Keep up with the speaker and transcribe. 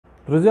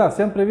Друзья,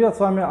 всем привет, с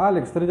вами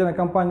Алекс, строительная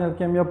компания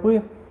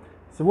КМЯПы.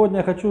 Сегодня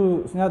я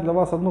хочу снять для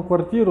вас одну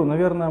квартиру.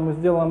 Наверное, мы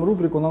сделаем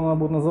рубрику, она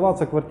будет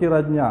называться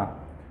 «Квартира дня».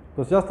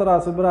 То есть я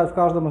стараюсь выбирать в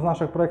каждом из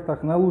наших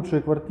проектов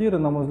наилучшие квартиры,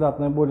 на мой взгляд,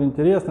 наиболее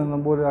интересные,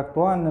 наиболее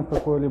актуальные в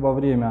какое-либо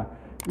время.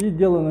 И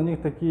делаю на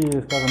них такие,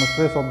 скажем,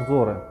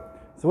 экспресс-обзоры.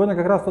 Сегодня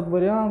как раз тот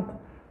вариант.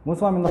 Мы с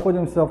вами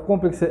находимся в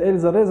комплексе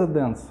ELZA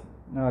RESIDENCE.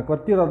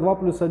 Квартира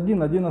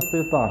 2+1,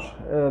 11 этаж.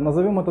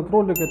 Назовем этот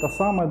ролик, это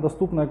самая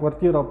доступная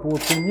квартира по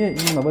цене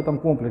именно в этом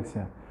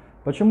комплексе.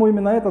 Почему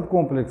именно этот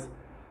комплекс?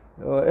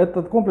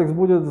 Этот комплекс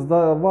будет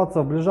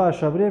сдаваться в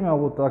ближайшее время,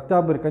 вот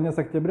октябрь, конец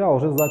октября,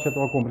 уже сдача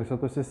этого комплекса.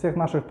 То есть из всех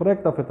наших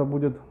проектов это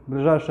будет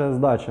ближайшая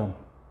сдача.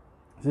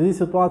 В связи с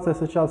ситуацией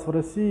сейчас в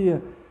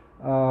России,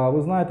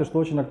 вы знаете, что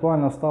очень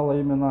актуально стало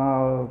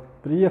именно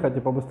приехать и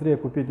побыстрее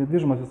купить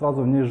недвижимость и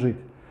сразу в ней жить.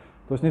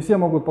 То есть не все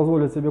могут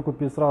позволить себе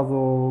купить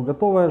сразу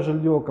готовое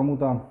жилье,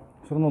 кому-то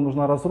все равно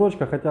нужна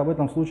рассрочка, хотя в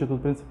этом случае тут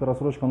в принципе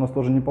рассрочка у нас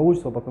тоже не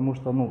получится, потому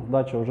что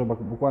сдача уже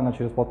буквально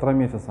через 1,5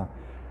 месяца.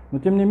 Но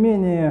тем не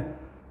менее,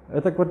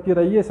 эта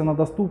квартира есть, она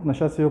доступна,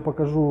 сейчас я ее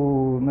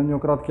покажу, на нее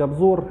краткий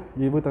обзор,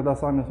 и вы тогда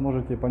сами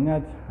сможете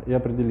понять и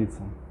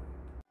определиться.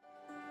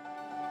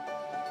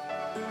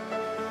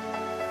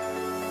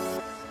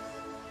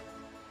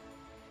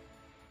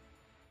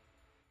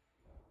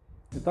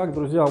 Итак,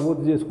 друзья, вот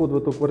здесь вход в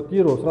эту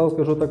квартиру. Сразу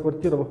скажу, эта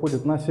квартира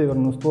выходит на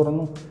северную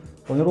сторону.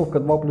 Планировка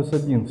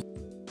 2+1.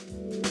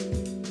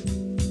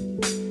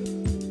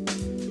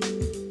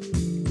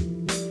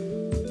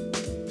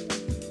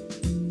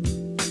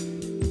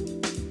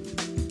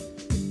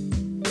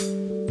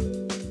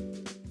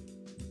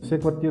 Все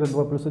квартиры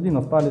 2+1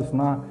 остались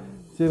на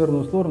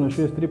северную сторону.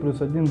 Еще есть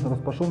 3+1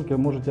 распашонки.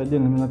 Можете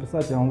отдельно мне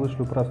написать, я вам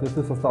вышлю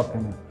прайс-листы с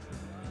остатками.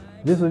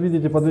 Здесь вы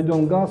видите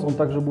подведен газ, он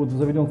также будет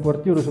заведен в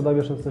квартиру, сюда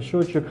вешается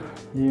счетчик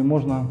и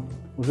можно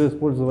уже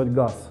использовать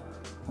газ.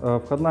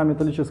 Входная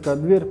металлическая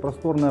дверь,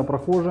 просторная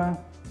прохожая.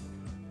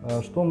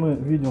 Что мы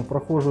видим? В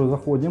прохожую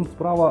заходим,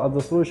 справа от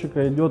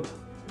застройщика идет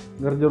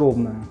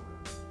гардеробная.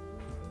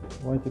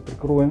 Давайте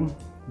прикроем.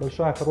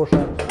 Большая,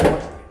 хорошая,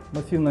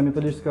 массивная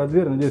металлическая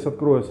дверь, надеюсь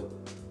откроется.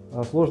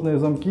 Сложные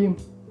замки.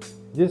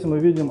 Здесь мы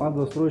видим от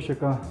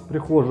застройщика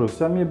прихожую.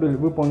 Вся мебель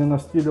выполнена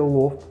в стиле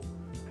лофт.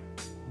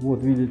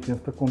 Вот видите, в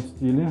таком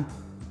стиле.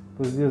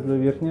 То есть здесь для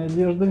верхней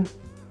одежды,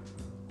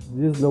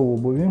 здесь для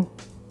обуви.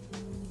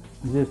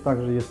 Здесь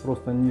также есть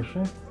просто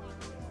ниши.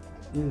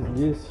 И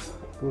здесь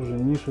тоже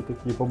ниши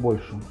такие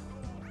побольше.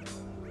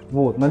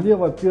 Вот,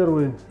 налево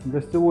первый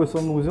гостевой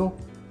санузел.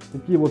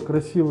 Такие вот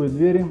красивые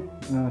двери.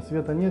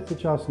 Света нет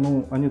сейчас,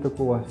 но они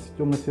такого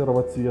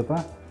темно-серого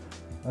цвета.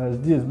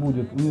 Здесь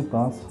будет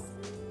унитаз.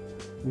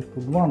 Их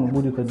тут два, но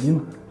будет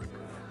один.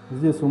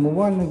 Здесь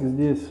умывальник,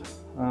 здесь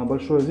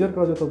большое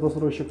зеркало где-то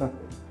застройщика.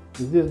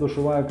 И здесь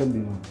душевая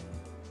кабина.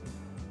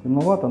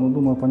 Темновато, но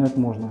думаю понять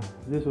можно.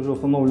 Здесь уже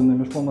установлены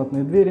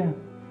межкомнатные двери.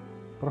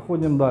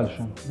 Проходим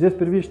дальше. Здесь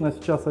первичная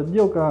сейчас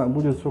отделка.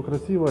 Будет все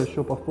красиво.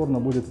 Еще повторно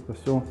будет это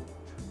все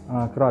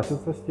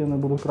краситься. Стены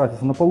будут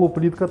краситься. На полу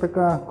плитка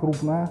такая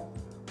крупная.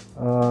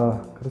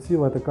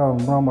 Красивая такая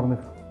в мраморных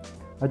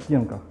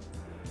оттенках.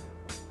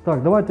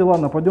 Так, давайте,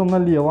 ладно, пойдем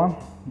налево.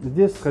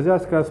 Здесь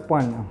хозяйская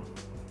спальня.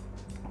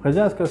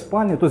 Хозяйской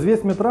спальни, то есть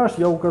весь метраж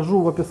я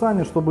укажу в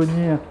описании, чтобы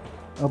не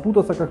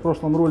путаться, как в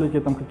прошлом ролике,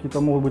 там какие-то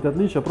могут быть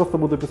отличия, просто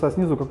буду писать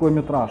снизу, какой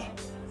метраж.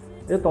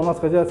 Это у нас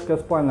хозяйская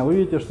спальня. Вы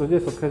видите, что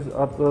здесь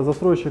от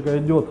застройщика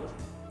идет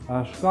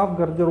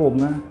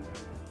шкаф-гардеробная.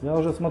 Я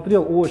уже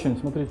смотрел, очень,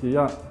 смотрите,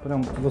 я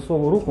прям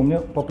засовываю руку, мне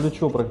по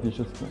плечо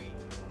практически.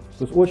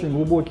 То есть очень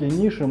глубокие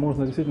ниши,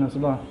 можно действительно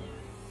сюда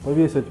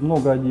повесить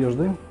много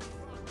одежды,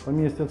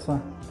 поместится.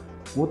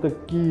 Вот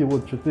такие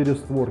вот 4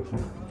 створки.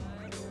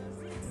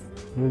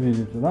 Вы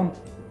видите, да?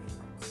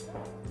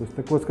 То есть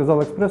такой,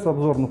 сказал,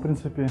 экспресс-обзор, но в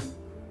принципе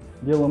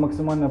делаю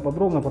максимально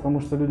подробно,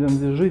 потому что людям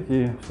здесь жить,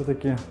 и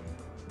все-таки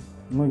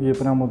многие,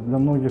 прямо для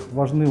многих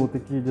важны вот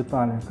такие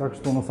детали, как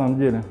что на самом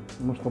деле.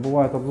 Потому что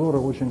бывают обзоры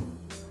очень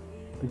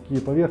такие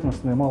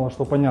поверхностные, мало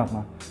что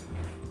понятно.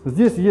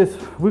 Здесь есть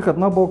выход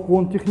на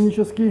балкон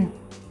технический,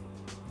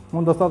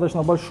 он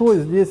достаточно большой,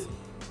 здесь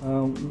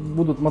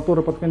будут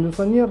моторы под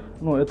кондиционер,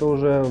 но это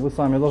уже вы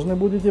сами должны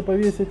будете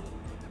повесить.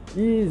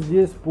 И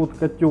здесь под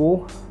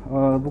котел,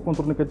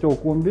 двухконтурный котел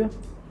комби.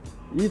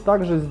 И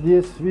также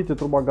здесь, видите,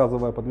 труба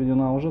газовая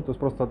подведена уже, то есть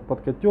просто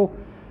под котел.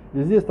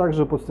 И здесь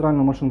также под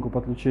стиральную машинку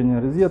подключение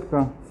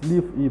розетка,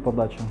 слив и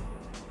подача.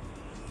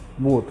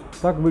 Вот,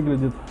 так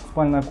выглядит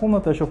спальная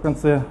комната. Еще в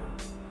конце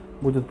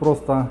будет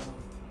просто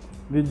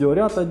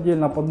видеоряд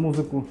отдельно под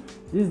музыку.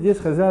 И здесь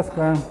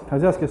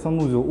хозяйский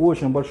санузел,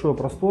 очень большой,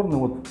 просторный.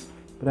 Вот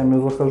прямо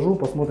я захожу,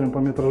 посмотрим по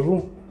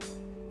метражу.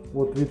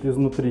 Вот вид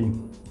изнутри.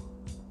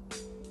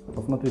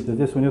 Посмотрите,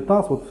 здесь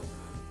унитаз, вот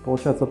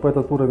получается по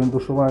этот уровень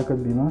душевая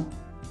кабина,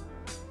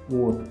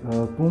 вот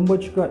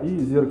тумбочка и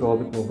зеркало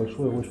такое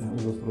большое, очень у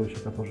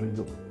застройщика тоже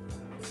идет.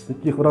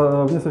 Таких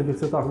в нескольких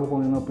цветах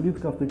выполнена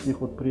плитка, в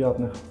таких вот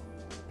приятных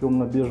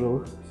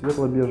темно-бежевых,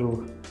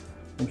 светло-бежевых.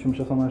 В общем,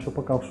 сейчас она еще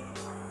пока в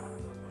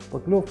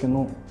шпаклевке,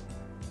 но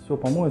все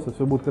помоется,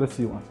 все будет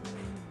красиво.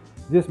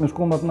 Здесь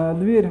межкомнатная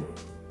дверь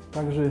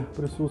также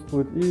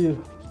присутствует и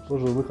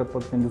тоже выход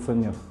под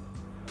кондиционер.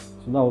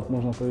 Сюда вот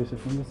можно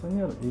повесить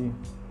кондиционер и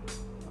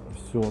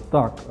все.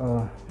 Так,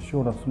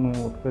 еще раз мы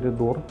вот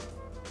коридор.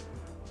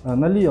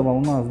 Налево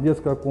у нас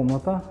детская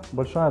комната,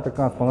 большая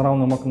такая с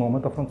панорамным окном.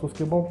 Это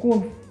французский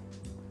балкон.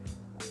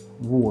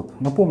 Вот.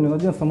 Напомню, на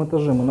 11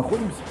 этаже мы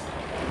находимся.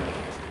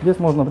 Здесь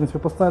можно, в принципе,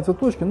 поставить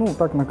цветочки. Ну,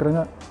 так на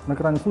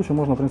крайний случай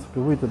можно, в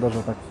принципе, выйти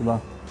даже так сюда.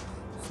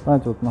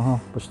 Встать, вот нога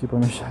почти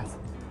помещается.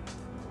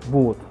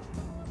 Вот.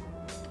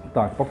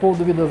 Так, по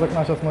поводу вида из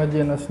окна сейчас мы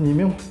отдельно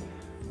снимем.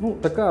 Ну,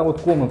 такая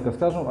вот комнатка,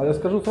 скажем, а я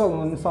скажу сразу,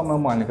 она не самая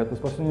маленькая. То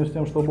есть по сравнению с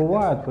тем, что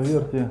бывает,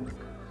 поверьте,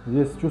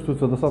 здесь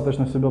чувствуется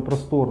достаточно себя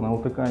просторно.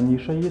 Вот такая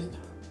ниша есть.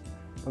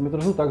 По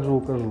метражу также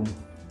укажу.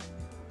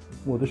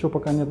 Вот, еще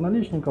пока нет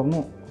наличников,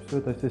 но все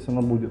это,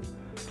 естественно, будет.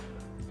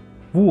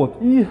 Вот,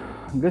 и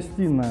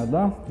гостиная,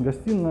 да,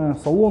 гостиная,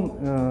 салон,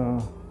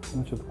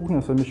 значит,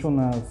 кухня,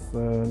 совмещенная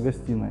с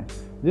гостиной.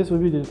 Здесь вы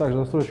видите, также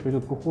застройщик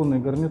идет кухонный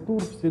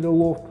гарнитур в стиле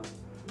лофт.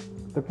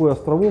 Такой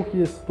островок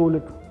есть,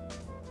 столик.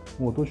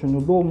 Вот, очень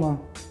удобно.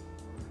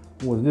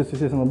 Вот, здесь,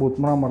 естественно, будет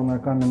мраморная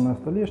каменная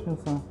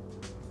столешница.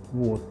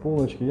 Вот,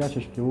 полочки,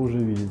 ящички вы уже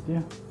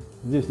видите.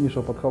 Здесь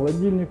ниша под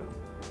холодильник.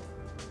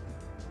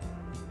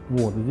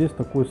 Вот, здесь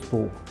такой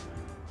стол.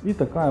 И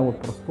такая вот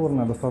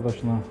просторная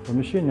достаточно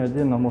помещение.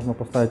 Отдельно можно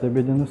поставить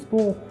обеденный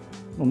стол.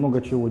 Ну,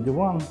 много чего,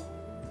 диван.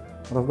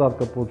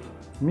 Раздатка под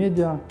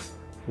медиа.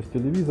 То есть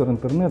телевизор,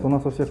 интернет. У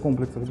нас во всех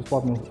комплексах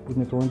бесплатный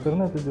спутниковый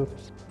интернет идет.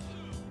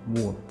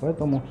 Вот,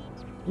 поэтому.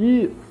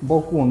 И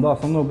балкон, да,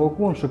 основной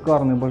балкон,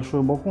 шикарный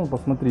большой балкон,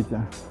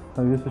 посмотрите.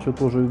 Там здесь еще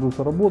тоже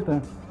идутся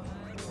работы.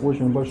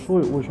 Очень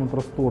большой, очень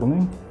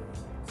просторный.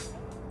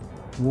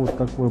 Вот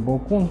такой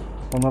балкон,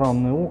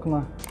 панорамные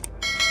окна.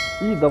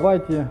 И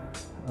давайте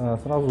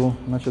сразу,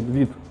 значит,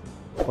 вид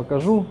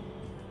покажу.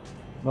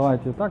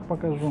 Давайте так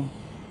покажу.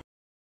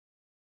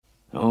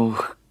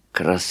 Ух,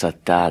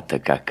 красота-то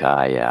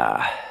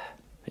какая,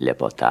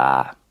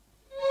 лепота.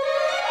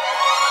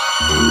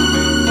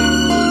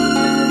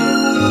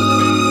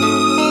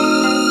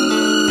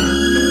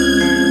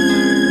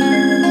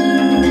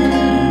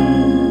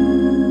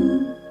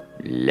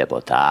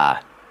 Лепота.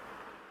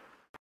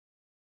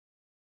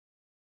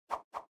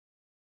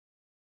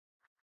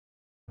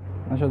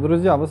 Значит,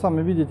 друзья, вы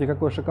сами видите,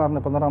 какой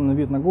шикарный панорамный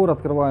вид на город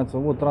открывается.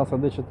 Вот трасса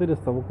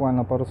Д400,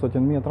 буквально пару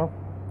сотен метров.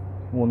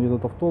 Вон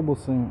едут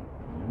автобусы.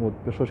 Вот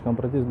пешочком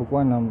пройтись,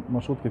 буквально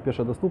маршрутки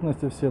пешей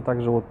доступности все.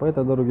 Также вот по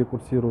этой дороге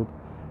курсируют.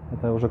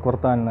 Это уже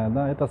квартальная,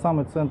 да. Это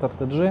самый центр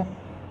Тедже,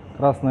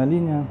 красная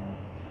линия.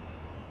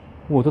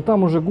 Вот, и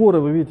там уже горы,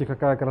 вы видите,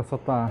 какая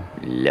красота.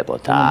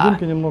 Лепота.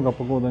 Дымки немного,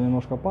 погода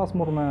немножко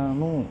пасмурная.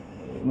 Ну,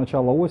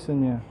 начало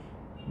осени.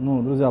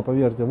 Ну, друзья,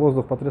 поверьте,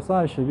 воздух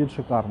потрясающий, вид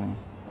шикарный.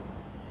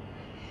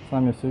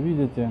 Сами все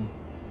видите.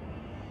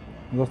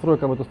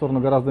 Застройка в эту сторону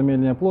гораздо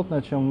менее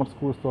плотная, чем в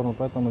морскую сторону,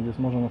 поэтому здесь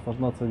можно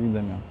наслаждаться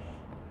видами.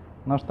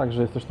 Наш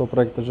также, если что,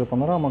 проект Тедже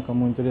Панорама,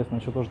 кому интересно,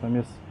 еще тоже там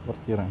есть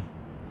квартиры.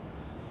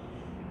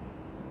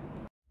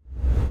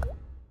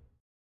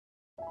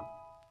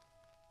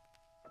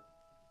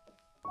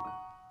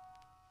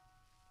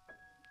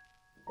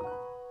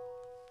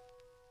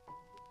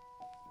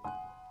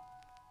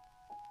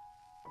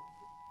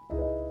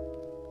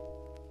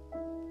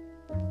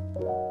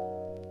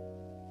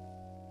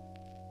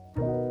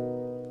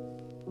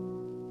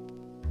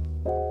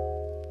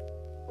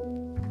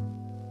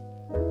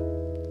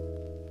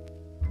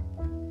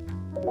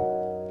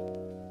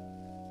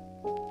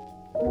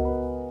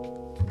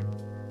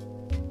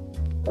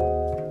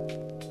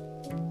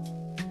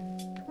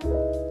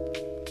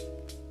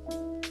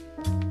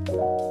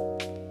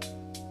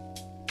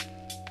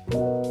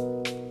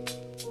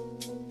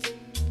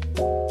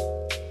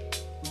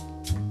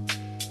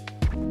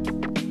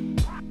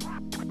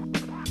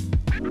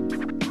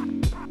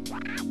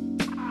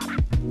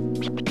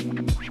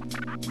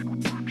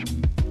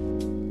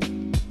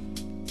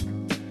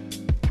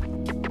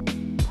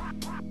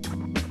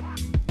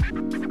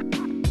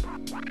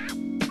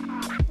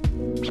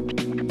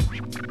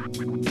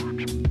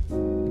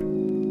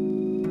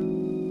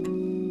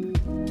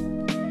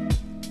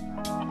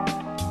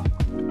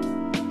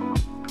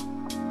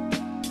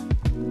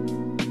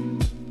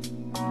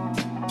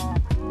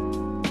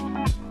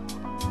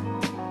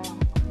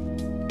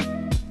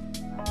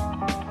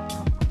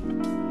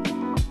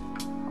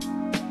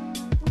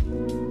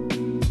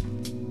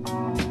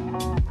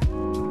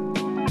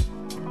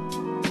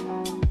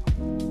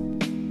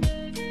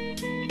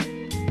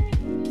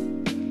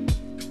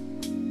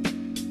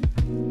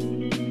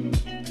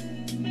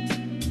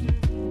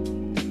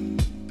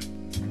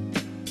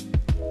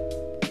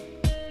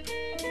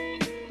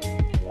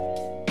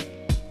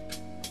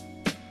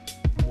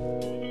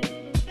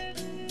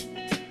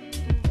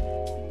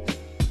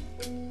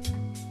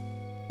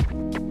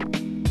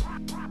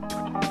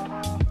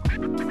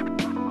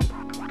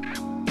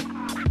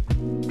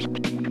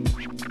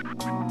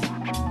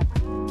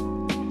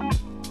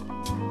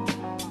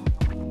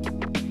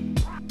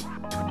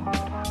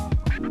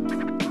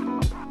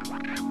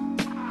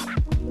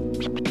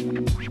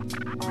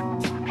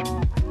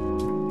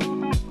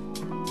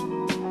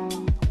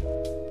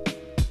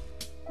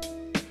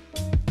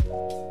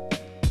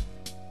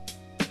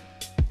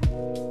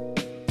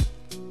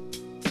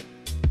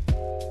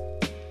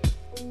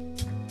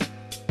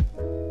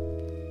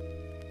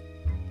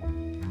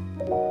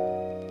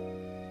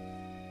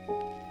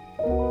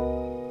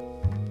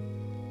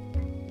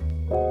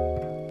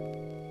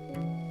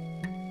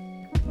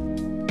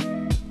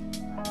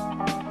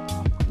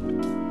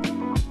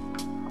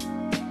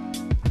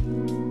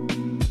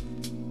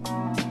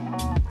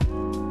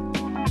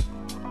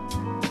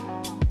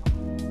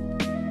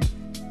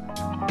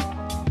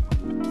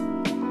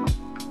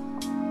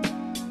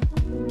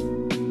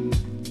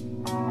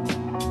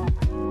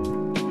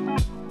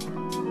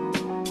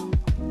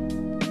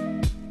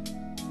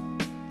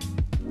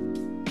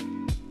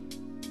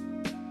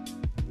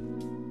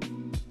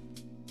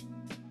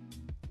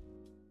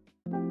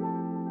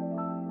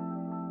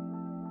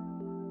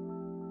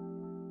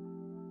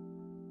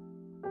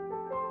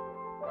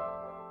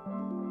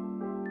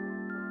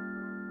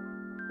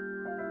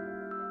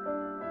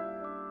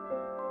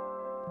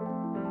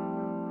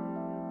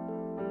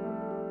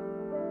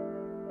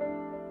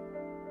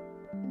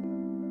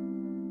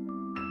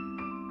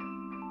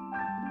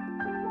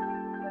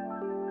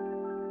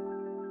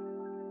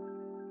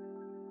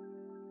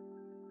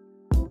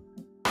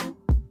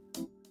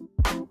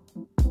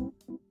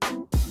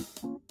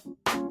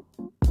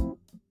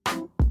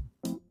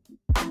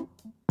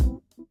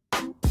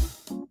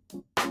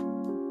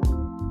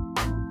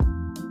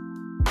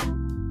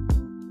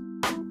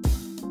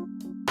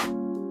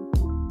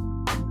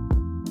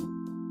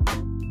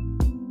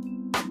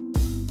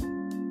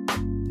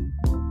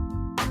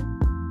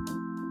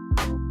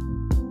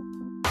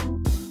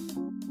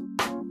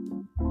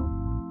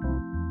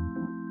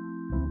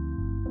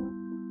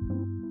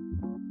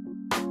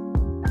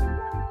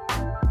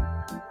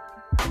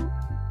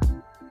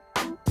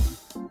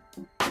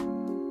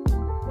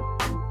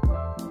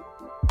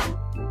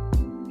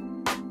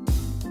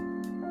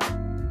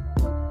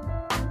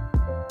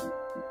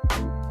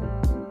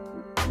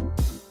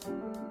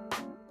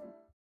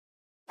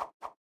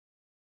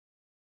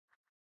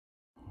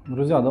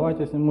 Друзья,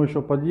 давайте сниму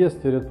еще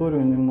подъезд,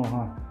 территорию немного.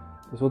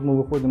 То есть вот мы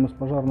выходим из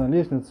пожарной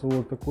лестницы,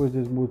 вот такой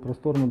здесь будет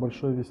просторный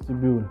большой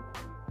вестибюль.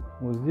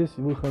 Вот здесь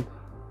выход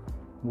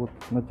вот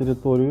на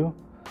территорию.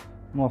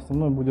 Ну,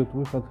 основной будет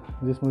выход.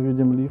 Здесь мы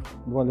видим лифт,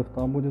 2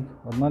 лифта будет,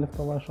 1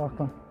 лифтовая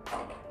шахта,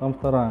 там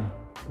 2.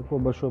 Такой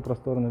большой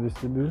просторный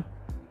вестибюль.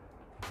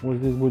 Вот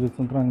здесь будет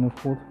центральный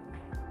вход.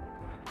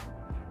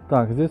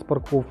 Так, здесь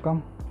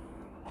парковка.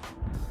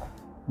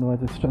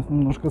 Давайте сейчас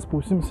немножко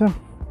спустимся.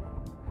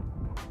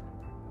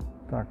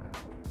 Так,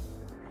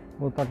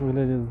 вот так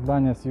выглядит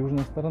здание с южной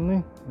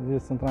стороны.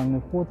 Здесь центральный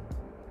вход.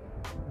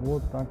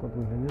 Вот так вот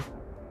выглядит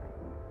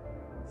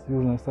с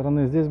южной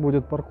стороны. Здесь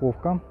будет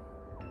парковка.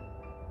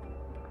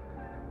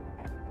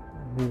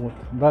 Вот.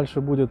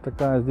 Дальше будет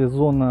такая здесь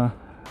зона,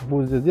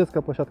 будет здесь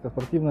детская площадка,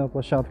 спортивная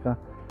площадка,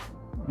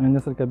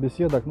 несколько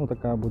беседок, ну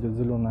такая будет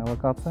зеленая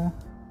локация.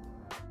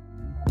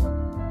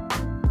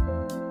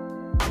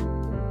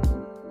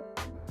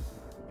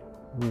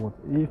 Вот.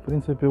 И в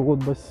принципе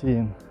вот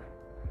бассейн.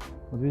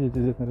 Вот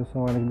видите, здесь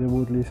нарисовали, где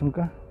будет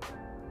лесенка.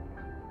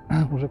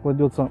 Уже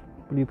кладется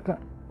плитка.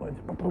 Давайте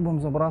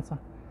попробуем забраться.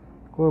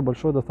 Такой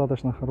большой,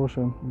 достаточно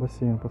хороший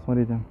бассейн,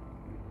 посмотрите.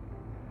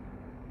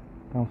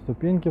 Там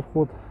ступеньки,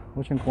 вход.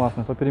 Очень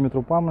классно. По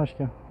периметру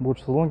палочки. Будут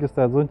шезлонги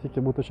стоять,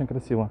 зонтики. Будет очень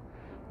красиво.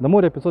 До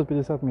моря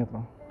 550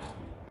 метров.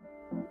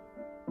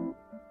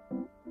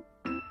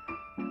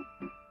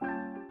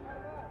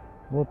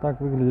 Вот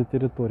так выглядит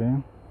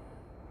территория.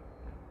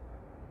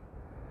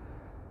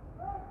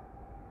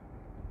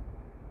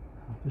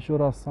 Еще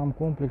раз сам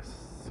комплекс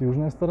с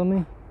южной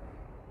стороны.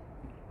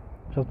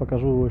 Сейчас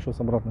покажу его еще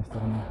с обратной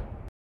стороны.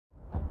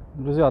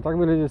 Друзья, так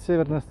выглядит с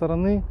северной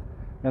стороны.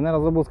 Я,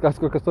 наверное, забыл сказать,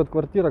 сколько стоит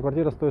квартира.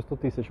 Квартира стоит 100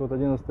 тысяч. Вот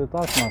 11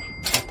 этаж наш.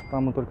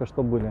 Там мы только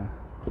что были.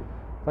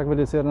 Так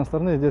выглядит с северной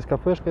стороны. Здесь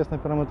кафешка есть на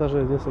первом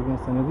этаже. Здесь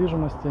агентство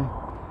недвижимости.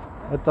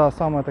 Это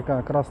самая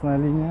такая красная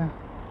линия.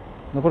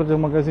 Напротив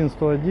магазин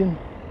 101.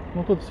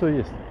 Ну тут все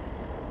есть.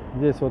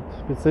 Здесь вот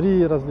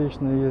пиццерии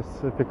различные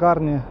есть,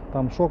 пекарни.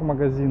 Там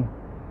шок-магазин.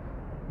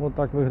 Вот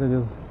так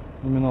выглядит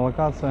именно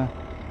локация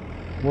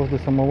возле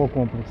самого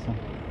комплекса.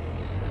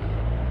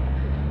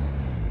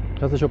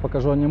 Сейчас еще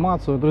покажу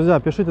анимацию. Друзья,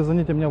 пишите,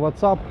 звоните мне в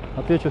WhatsApp,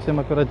 отвечу всем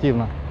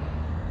оперативно.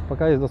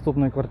 Пока есть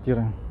доступные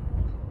квартиры.